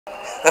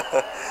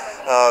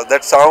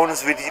That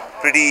sounds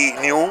pretty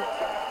new.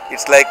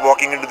 It's like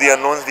walking into the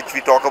unknowns, which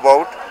we talk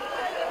about.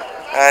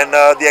 And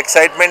the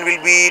excitement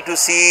will be to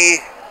see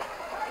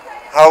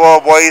how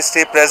our boys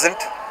stay present.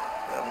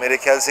 मेरे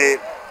ख्याल से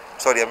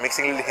sorry, I'm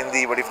mixing a little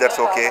Hindi, but if that's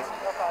okay.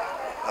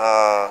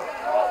 Uh,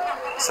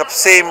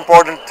 सबसे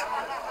important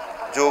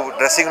जो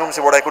dressing room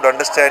से what I could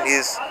understand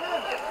is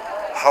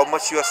how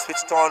much you are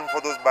switched on for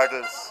those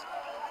battles,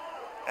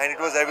 and it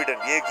was evident.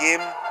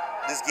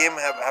 This game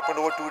have happened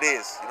over 2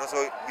 days.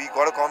 So we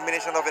got a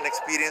combination of an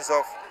experience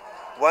of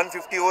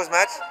 150 overs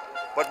match,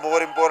 but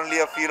more importantly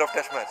a feel of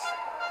test match.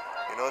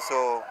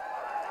 So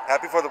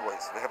happy for the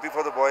boys. We're happy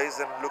for the boys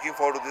and looking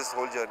forward to this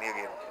whole journey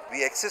again.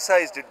 We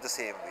exercised it the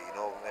same way.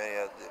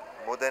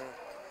 More than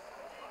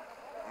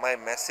my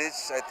message,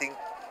 I think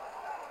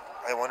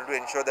I wanted to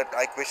ensure that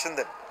I question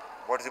them.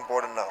 What is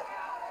important now?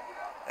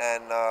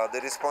 And the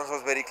response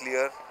was very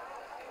clear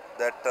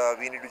that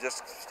we need to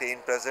just stay in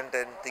present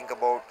and think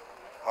about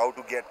how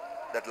to get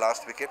that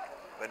last wicket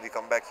when we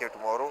come back here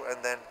tomorrow, and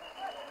then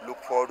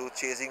look forward to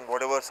chasing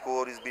whatever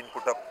score is being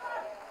put up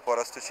for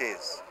us to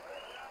chase.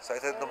 So I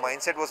thought the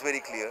mindset was very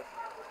clear.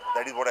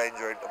 That is what I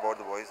enjoyed about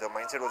the boys. The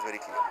mindset was very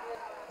clear.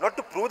 Not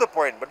to prove the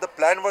point, but the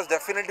plan was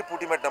definitely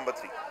put him at number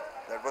 3.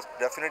 That was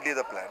definitely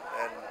the plan.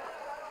 And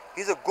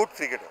he's a good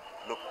cricketer.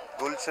 Look,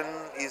 Gulshan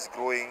is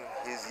growing.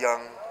 He's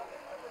young.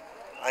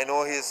 I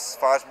know his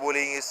fast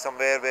bowling is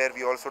somewhere where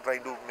we also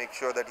trying to make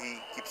sure that he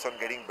keeps on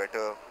getting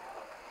better.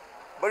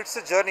 But it's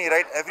a journey,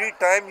 right? Every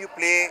time you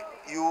play,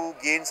 you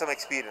gain some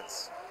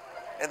experience.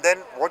 And then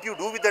what you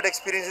do with that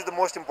experience is the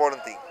most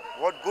important thing.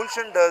 What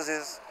Gulshan does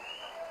is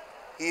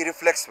he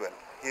reflects well.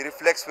 He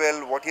reflects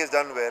well what he has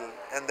done well,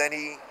 and then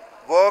he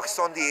works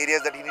on the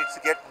areas that he needs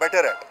to get better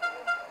at.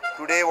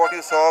 Today what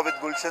you saw with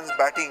Gulshan's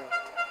batting,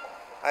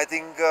 I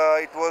think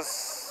it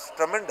was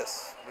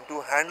tremendous.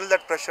 To handle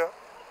that pressure,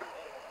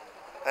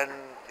 and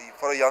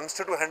for a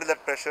youngster to handle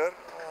that pressure,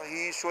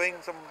 he is showing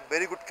some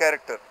very good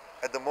character.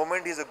 At the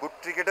moment he is a good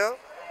cricketer.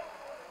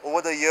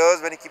 Over the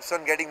years, when he keeps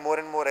on getting more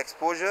and more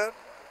exposure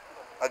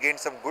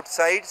against some good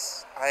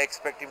sides, I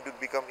expect him to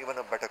become even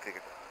a better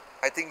cricketer.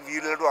 I think we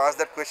will have to ask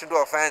that question to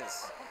our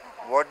fans.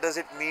 What does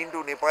it mean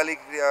to Nepali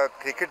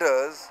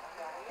cricketers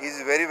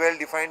is very well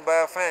defined by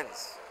our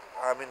fans.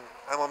 I mean,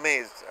 I'm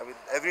amazed. I mean,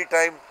 every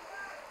time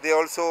they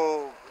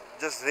also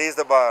just raise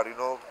the bar,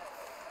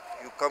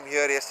 You come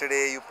here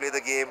yesterday, you play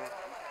the game.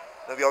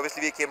 Now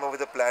we came up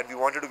with a plan. We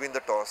wanted to win the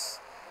toss.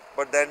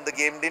 But then the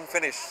game didn't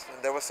finish.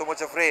 And there was so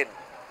much of rain.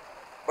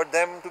 But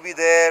them to be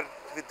there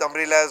with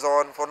umbrellas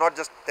on for not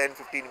just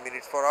 10-15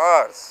 minutes, for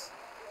hours.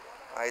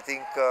 I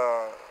think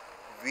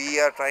we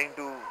are trying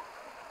to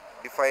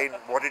define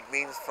what it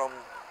means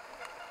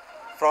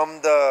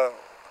from the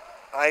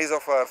eyes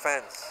of our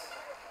fans.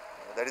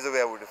 That is the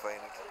way I would define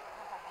it.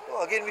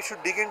 So again, we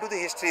should dig into the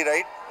history,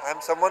 right? I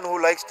am someone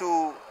who likes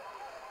to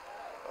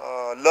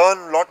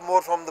learn a lot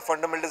more from the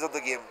fundamentals of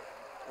the game.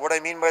 What I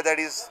mean by that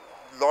is,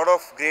 a lot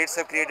of greats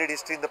have created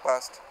history in the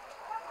past.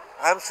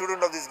 I am a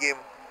student of this game,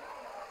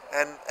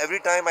 and every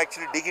time I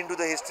actually dig into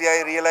the history,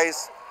 I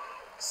realize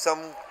some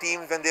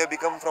teams, when they have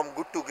become from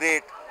good to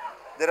great,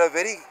 there are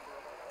very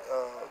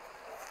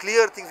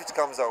clear things which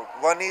comes out.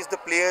 One is the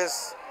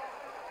players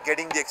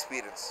getting the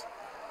experience.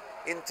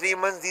 In 3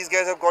 months, these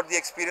guys have got the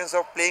experience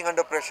of playing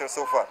under pressure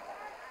so far.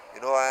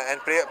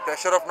 And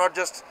pressure of not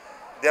just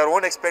their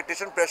own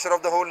expectation, pressure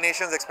of the whole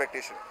nation's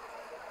expectation.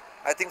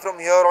 I think from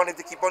here on, if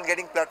they keep on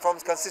getting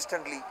platforms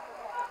consistently,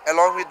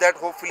 along with that,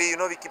 hopefully,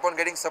 we keep on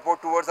getting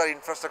support towards our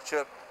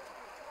infrastructure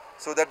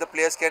so that the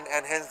players can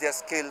enhance their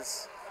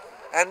skills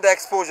and the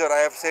exposure. I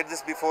have said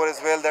this before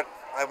as well, that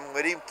I'm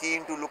very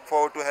keen to look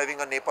forward to having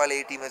a Nepal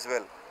A team as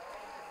well.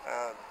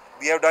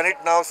 We have done it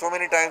now so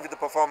many times with the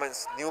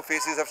performance. New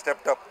faces have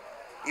stepped up.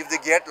 If they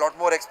get a lot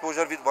more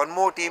exposure with one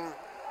more team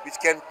which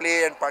can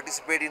play and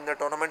participate in the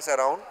tournaments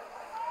around,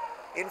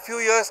 in few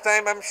years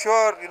time, I'm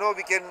sure,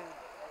 we can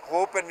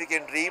hope and we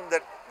can dream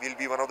that we'll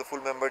be one of the full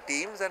member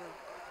teams, and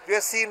we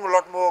are seen a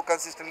lot more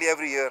consistently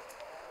every year.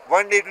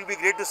 One day it will be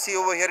great to see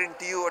over here in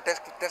TU a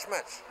test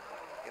match.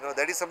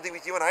 That is something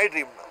which even I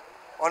dream now.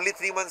 Only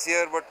 3 months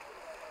here, but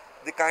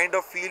the kind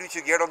of feel which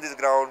you get on this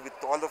ground with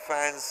all the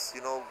fans,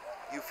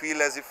 you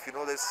feel as if,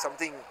 there's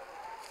something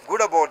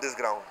good about this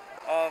ground.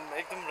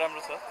 एकदम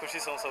राम्रो छ, खुसी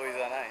छौँ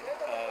सबैजना हैन।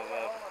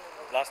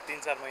 Last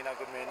 3-4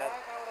 महिनाको मेहनत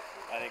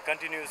अनि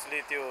continuously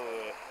त्यो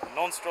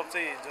नन स्टप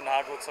चाहिँ जुन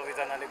हार्डवर्क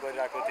सबैजनाले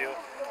गरिरहेको थियो,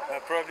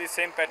 प्रोबब्ली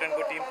सेम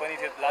प्याटर्नको टिम पनि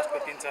थियो लास्टको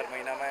 3-4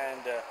 महिनामा,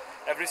 and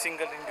every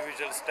single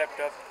individual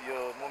stepped up यो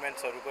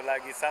मुभमेन्ट्सहरूको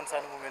लागि,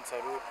 सानो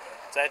मुभमेन्ट्सहरू,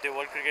 चाहे त्यो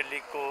वर्ल्ड क्रिकेट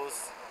लिगको होस्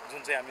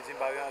जुन चाहिँ हामी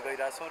जिम्बाब्वेमा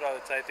गइरहेछौँ,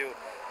 र चाहे त्यो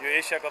यो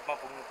एसिया कपमा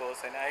पुग्नुको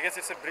होस् हैन। I guess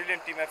it's a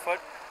brilliant Tim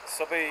effort.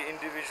 सबै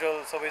इन्डिभिजुअल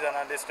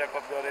सबैजनाले स्टेप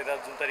अप गरेर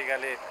जुन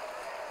तरिकाले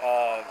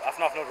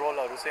आफ्नो आफ्नो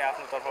रोलहरू चाहिँ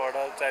आफ्नो तर्फबाट,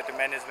 चाहे त्यो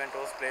म्यानेजमेन्ट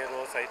होस्, प्लेयर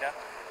होस् हैन,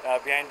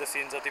 बिहाइन्ड द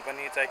सिन जति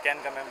पनि, चाहे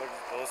क्यानका मेम्बर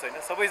होस्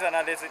हैन,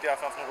 सबैजनाले चाहिँ त्यो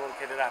आफ्नो आफ्नो रोल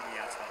खेलेर हामी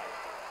यहाँ छौँ।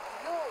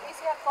 यो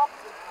एसिया कप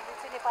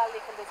चाहिँ नेपालले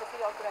खेल्दैछ,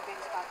 फेरि अर्को कुरा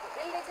बेन्चमार्कको,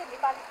 यसले चाहिँ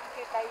नेपाली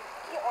क्रिकेटलाई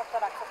के अर्थ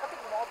राख्छ, कति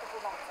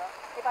महत्त्वपूर्ण हुन्छ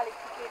नेपाली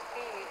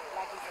क्रिकेटकै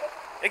लागि?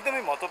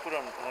 एकदमै महत्त्वपूर्ण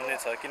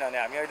हुनेछ किनभने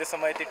हामी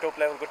अहिलेसम्म यति टप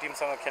लेभलको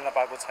टिमसँग खेल्न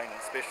पाएको छैन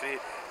स्पेसली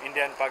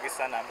इन्डिया एन्ड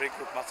पाकिस्तान हाम्रै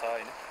ग्रुपमा छ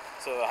होइन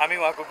सो हामी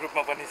उहाँको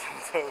ग्रुपमा पनि छौँ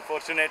सो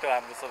फर्चुनेट हो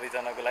हाम्रो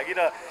सबैजनाको लागि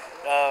र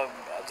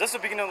जस्ट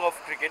बिगिनिङ अफ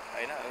क्रिकेट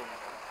होइन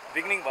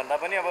बिगिनिङ भन्दा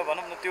पनि अब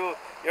भनौँ न त्यो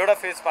एउटा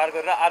फेज पार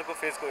गरेर अर्को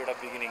फेजको एउटा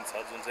बिगिनिङ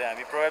छ जुन चाहिँ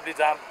हामी प्रोबेबली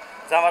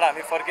जहाँबाट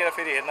हामी फर्केर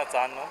फेरि हेर्न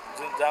चाहन्नौँ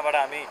जहाँबाट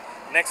हामी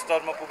नेक्स्ट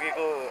टर्ममा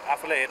पुगेको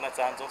आफूलाई हेर्न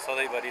चाहन्छौँ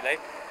सधैँभरिलाई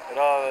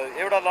र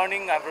एउटा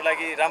लर्निङ हाम्रो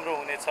लागि राम्रो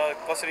हुनेछ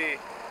कसरी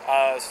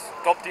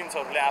टप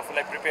टिम्सहरूले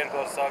आफूलाई प्रिपेयर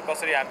गर्छ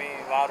कसरी हामी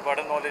उहाँहरूबाट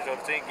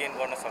नलेजहरू चाहिँ गेन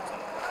गर्न सक्छौँ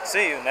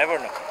सही you never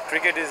know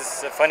cricket is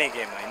a funny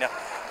game होइन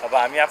अब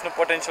हामी आफ्नो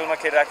पोटेन्सियलमा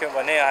खेलिराख्यौँ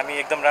भने हामी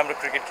एकदम राम्रो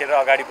क्रिकेट खेलेर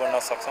अगाडि बढ्न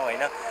सक्छौँ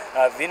होइन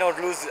विन अर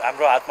लुज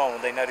हाम्रो हातमा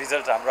हुँदैन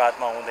रिजल्ट हाम्रो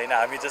हातमा हुँदैन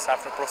हामी जस्ट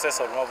आफ्नो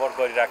प्रोसेसहरूमा वर्क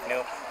गरिराख्ने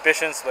हो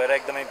पेसेन्स भएर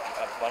एकदमै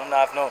भनौँ न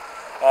आफ्नो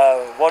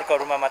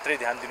वर्कहरूमा मात्रै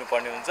ध्यान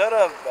दिनुपर्ने हुन्छ र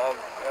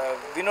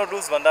विन अर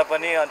लुज भन्दा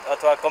पनि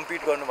अथवा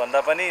कम्पिट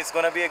गर्नुभन्दा पनि it's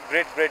gonna be a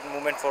great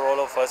moment for all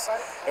of us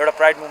एउटा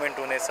प्राइड मुमेन्ट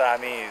हुनेछ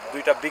हामी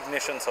दुईवटा बिग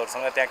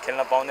नेसन्सहरूसँग त्यहाँ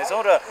खेल्न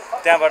पाउनेछौँ र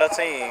त्यहाँबाट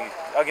चाहिँ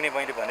अघि नै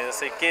मैले भने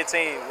जस्तै के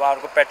चाहिँ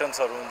उहाँहरूको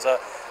प्याटर्न्सहरू हुन्छ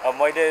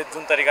मैले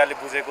जुन तरिकाले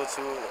बुझेको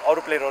छु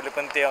अरू प्लेयरहरूले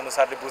पनि त्यही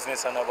अनुसारले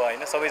बुझ्नेछन् अब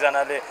होइन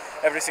सबैजनाले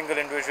एभ्री सिङ्गल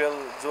इन्डिभिजुअल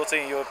जो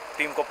चाहिँ यो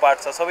टिमको पार्ट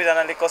छ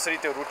सबैजनाले कसरी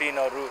त्यो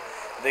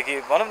रुटिनहरूदेखि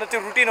भनौँ न त्यो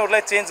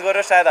रुटिनहरूलाई चेन्ज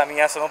गरेर सायद हामी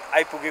यहाँसम्म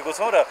आइपुगेको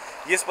छौँ र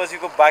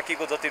यसपछिको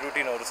बाँकीको जति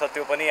रुटिनहरू छ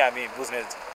त्यो पनि हामी बुझ्ने